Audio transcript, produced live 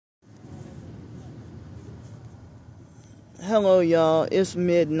Hello, y'all. It's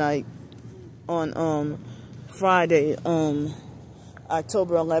midnight on Friday,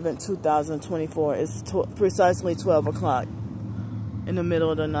 October 11th, 2024. It's precisely 12 o'clock in the middle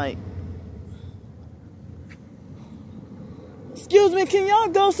of the night. Excuse me, can y'all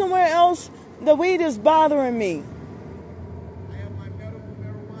go somewhere else? The weed is bothering me. I have my medical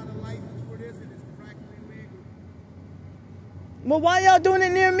marijuana license for this, and it's practically legal. Well, why y'all doing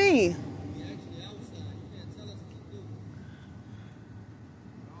it near me?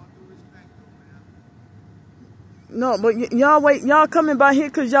 No, but y'all wait, y'all coming by here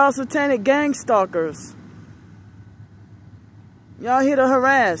because y'all satanic gang stalkers. Y'all here to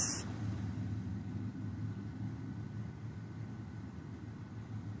harass.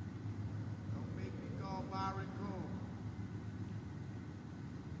 Don't make me call Byron Cole.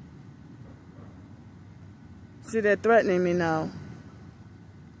 See, they're threatening me now.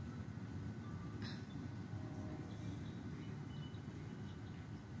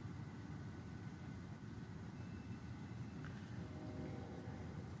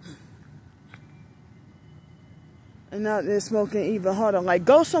 And now they're smoking even harder. Like,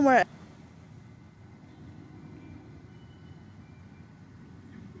 go somewhere.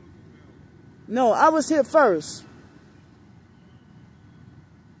 No, I was here first.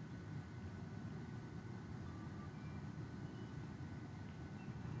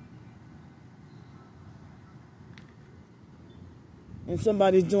 And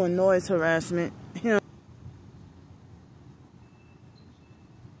somebody's doing noise harassment.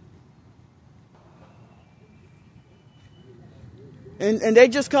 And they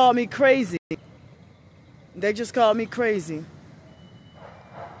just called me crazy. They just called me crazy.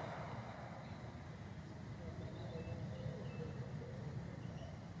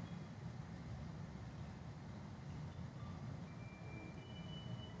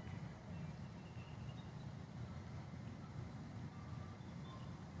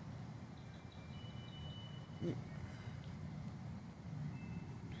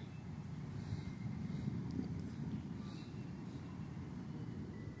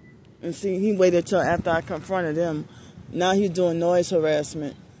 And see, he waited till after I confronted him. Now he's doing noise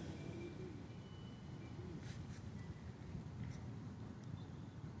harassment.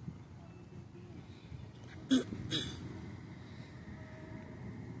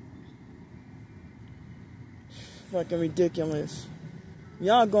 Fucking ridiculous.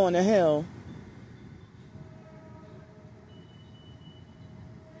 Y'all going to hell.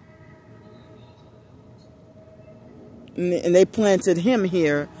 And they planted him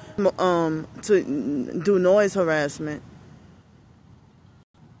here to do noise harassment.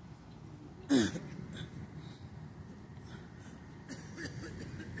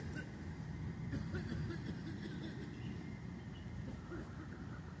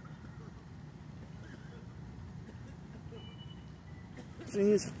 So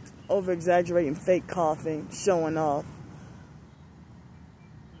he's over-exaggerating, fake coughing, showing off.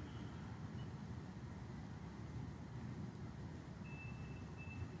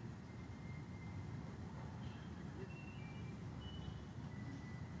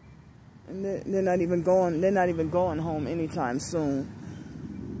 And they're not even going home anytime soon.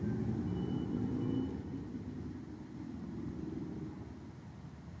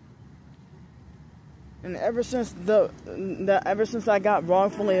 And ever since I got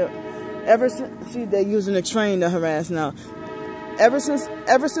wrongfully, see, they're using the train to harass now. Ever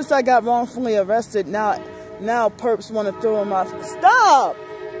since I got wrongfully arrested, now perps want to throw in my stop.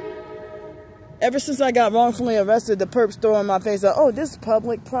 Ever since I got wrongfully arrested, the perps throw in my face, like, oh, this is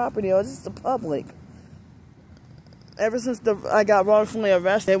public property, or this is the public. Ever since I got wrongfully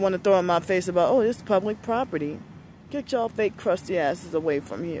arrested, they want to throw in my face about, oh, this is public property. Get y'all fake crusty asses away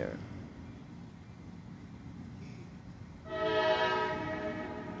from here.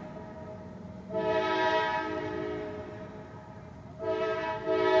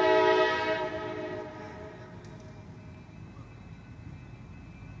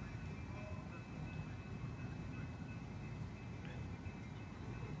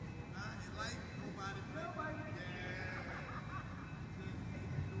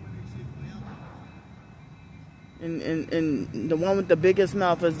 And the one with the biggest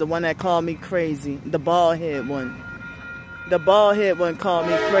mouth is the one that called me crazy. The bald head one. The bald head one called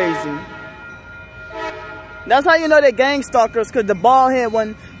me crazy. That's how you know they're gang stalkers, because the bald head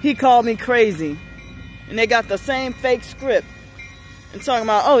one, he called me crazy. And they got the same fake script. And talking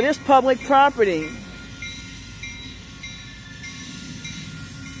about, oh, this public property.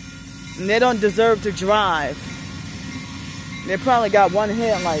 And they don't deserve to drive. They probably got one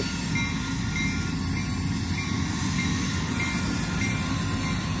headlight.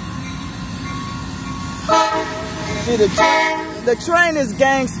 See, the train is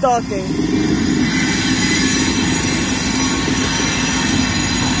gang stalking.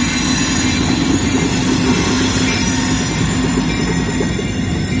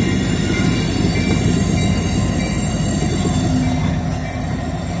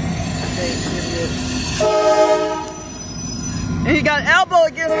 And he got elbow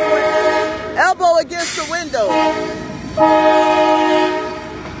against the window.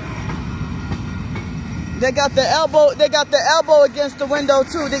 They got the elbow against the window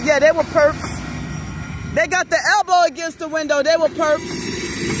too. Yeah, they were perps. They got the elbow against the window. They were perps.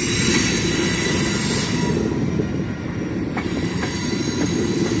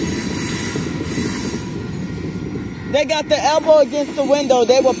 They got the elbow against the window.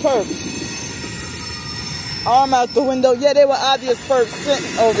 They were perps. Arm out the window. Yeah, they were obvious perps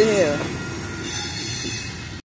sitting over here.